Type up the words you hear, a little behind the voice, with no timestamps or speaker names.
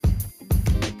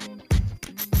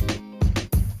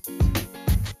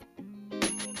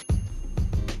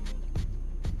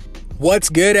What's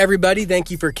good, everybody? Thank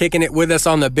you for kicking it with us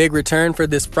on the big return for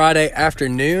this Friday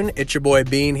afternoon. It's your boy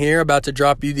Bean here, about to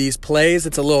drop you these plays.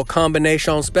 It's a little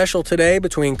combination special today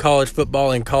between college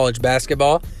football and college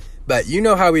basketball. But you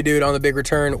know how we do it on the big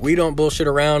return. We don't bullshit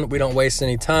around. We don't waste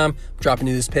any time. I'm dropping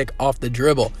you this pick off the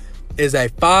dribble. Is a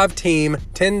 5-team,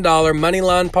 $10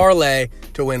 moneyline parlay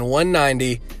to win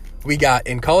 $190. We got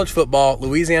in college football,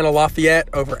 Louisiana Lafayette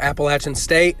over Appalachian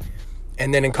State.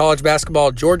 And then in college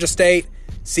basketball, Georgia State,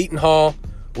 Seton Hall,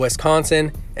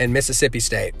 Wisconsin, and Mississippi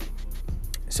State.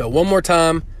 So one more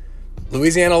time,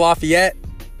 Louisiana Lafayette,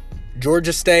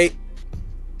 Georgia State,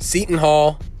 Seton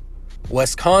Hall,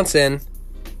 Wisconsin,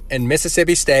 and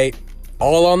Mississippi State,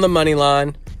 all on the money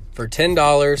line for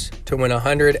 $10 to win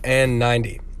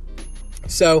 $190.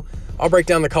 So I'll break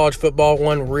down the college football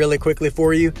one really quickly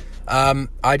for you.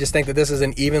 I just think that this is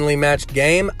an evenly matched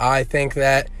game. I think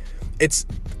that it's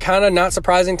kind of not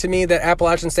surprising to me that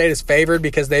Appalachian State is favored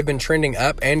because they've been trending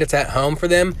up and it's at home for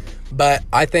them. But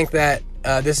I think that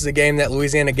this is a game that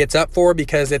Louisiana gets up for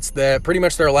because it's pretty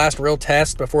much their last real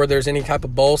test before there's any type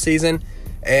of bowl season.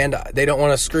 And they don't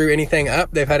want to screw anything up.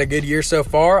 They've had a good year so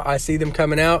far. I see them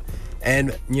coming out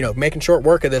and, making short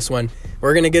work of this one.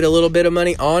 We're going to get a little bit of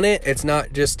money on it. It's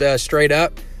not just straight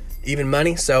up even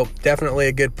money. So definitely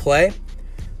a good play.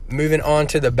 Moving on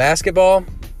to the basketball.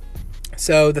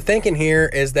 So the thinking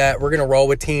here is that we're going to roll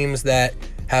with teams that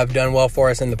have done well for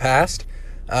us in the past.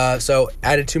 So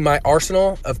added to my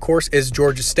arsenal, of course, is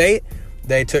Georgia State.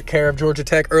 They took care of Georgia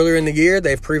Tech earlier in the year.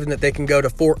 They've proven that they can go to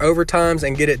 4 overtimes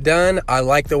and get it done. I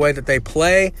like the way that they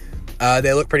play.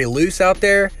 They look pretty loose out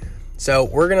there. So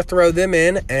we're going to throw them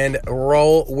in and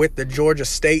roll with the Georgia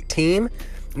State team.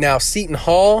 Now, Seton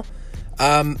Hall,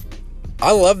 I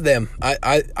love them.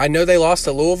 I know they lost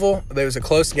to Louisville. It was a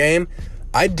close game.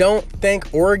 I don't think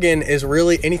Oregon is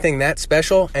really anything that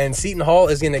special, and Seton Hall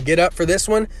is going to get up for this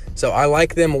one. So I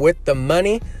like them with the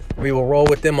money. We will roll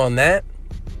with them on that.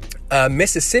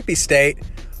 Mississippi State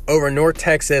over North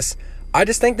Texas. I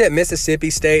just think that Mississippi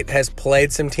State has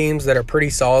played some teams that are pretty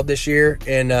solid this year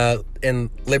in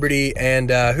Liberty and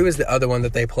who is the other one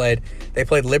that they played? They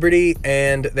played Liberty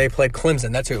and they played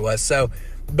Clemson. That's who it was. So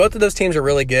both of those teams are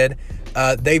really good.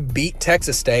 They beat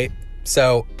Texas State.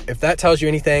 So if that tells you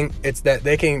anything, it's that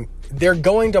they're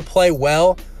going to play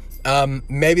well.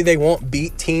 Maybe they won't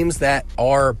beat teams that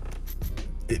are,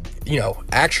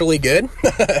 actually good,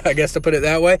 I guess to put it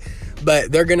that way,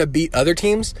 but they're going to beat other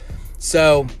teams.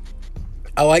 So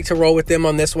I like to roll with them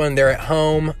on this one. They're at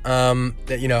home.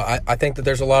 I think that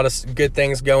there's a lot of good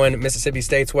things going Mississippi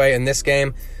State's way in this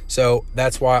game. So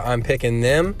that's why I'm picking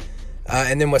them.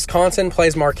 And then Wisconsin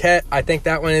plays Marquette. I think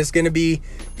that one is going to be,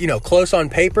 close on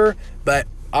paper, but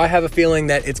I have a feeling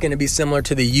that it's going to be similar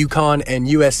to the UConn and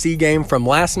USC game from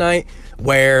last night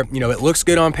where, it looks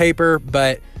good on paper,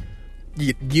 but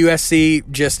USC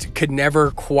just could never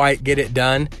quite get it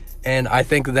done. And I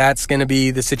think that's going to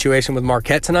be the situation with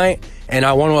Marquette tonight. And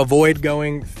I want to avoid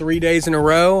going 3 days in a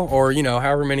row or,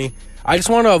 however many. I just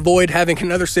want to avoid having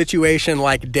another situation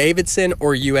like Davidson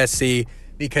or USC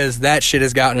because that shit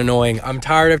has gotten annoying. I'm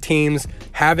tired of teams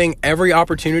having every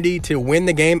opportunity to win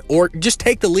the game or just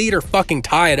take the lead or fucking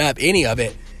tie it up, any of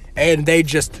it, and they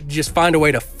just find a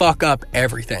way to fuck up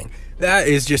everything. That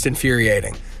is just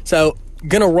infuriating. So,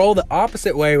 gonna roll the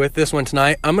opposite way with this one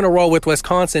tonight. I'm gonna roll with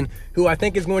Wisconsin, who I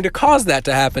think is going to cause that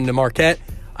to happen to Marquette.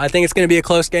 I think it's going to be a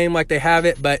close game like they have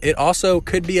it, but it also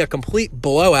could be a complete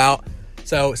blowout.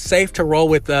 So, safe to roll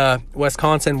with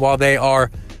Wisconsin while they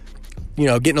are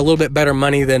getting a little bit better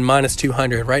money than minus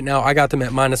 200. Right now, I got them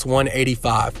at minus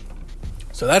 185.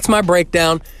 So that's my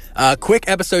breakdown. Quick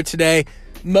episode today,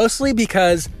 mostly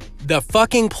because the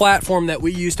fucking platform that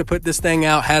we use to put this thing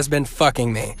out has been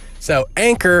fucking me. So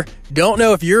Anchor, don't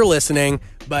know if you're listening,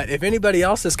 but if anybody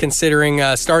else is considering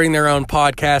starting their own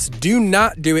podcast, do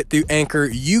not do it through Anchor.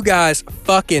 You guys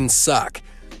fucking suck.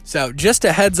 So just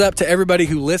a heads up to everybody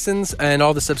who listens and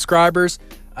all the subscribers.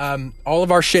 All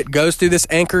of our shit goes through this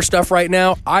Anchor stuff right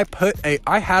now. I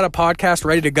had a podcast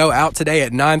ready to go out today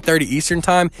at 9:30 Eastern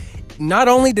time. Not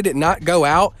only did it not go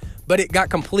out, but it got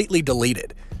completely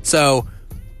deleted. So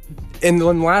in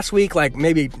last week, like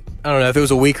maybe, I don't know if it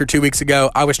was a week or 2 weeks ago,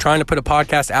 I was trying to put a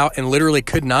podcast out and literally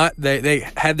could not. They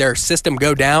had their system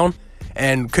go down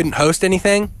and couldn't host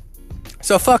anything.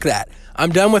 So fuck that. I'm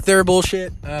done with their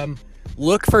bullshit.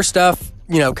 Look for stuff,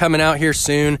 coming out here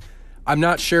soon. I'm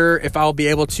not sure if I'll be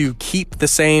able to keep the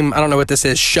same, I don't know what this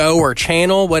is, show or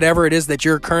channel, whatever it is that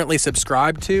you're currently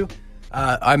subscribed to.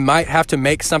 I might have to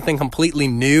make something completely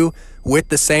new with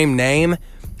the same name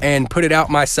and put it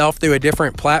out myself through a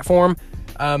different platform.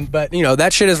 But, you know,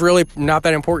 that shit is really not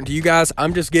that important to you guys.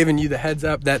 I'm just giving you the heads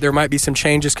up that there might be some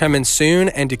changes coming soon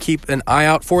and to keep an eye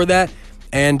out for that.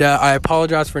 And I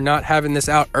apologize for not having this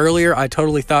out earlier. I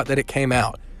totally thought that it came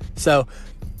out. So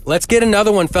let's get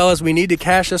another one, fellas. We need to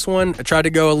cash this one. I tried to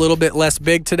go a little bit less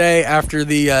big today after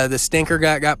the stinker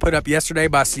got put up yesterday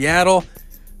by Seattle.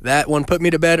 That one put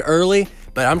me to bed early,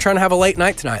 but I'm trying to have a late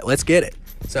night tonight. Let's get it.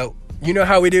 So you know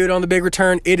how we do it on The Big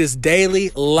Return. It is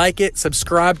daily. Like it,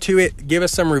 subscribe to it, give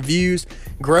us some reviews,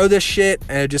 grow this shit,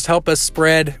 and just help us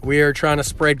spread. We are trying to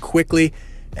spread quickly,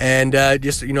 and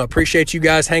just, you know, appreciate you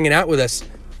guys hanging out with us.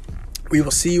 We will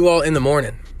see you all in the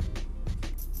morning.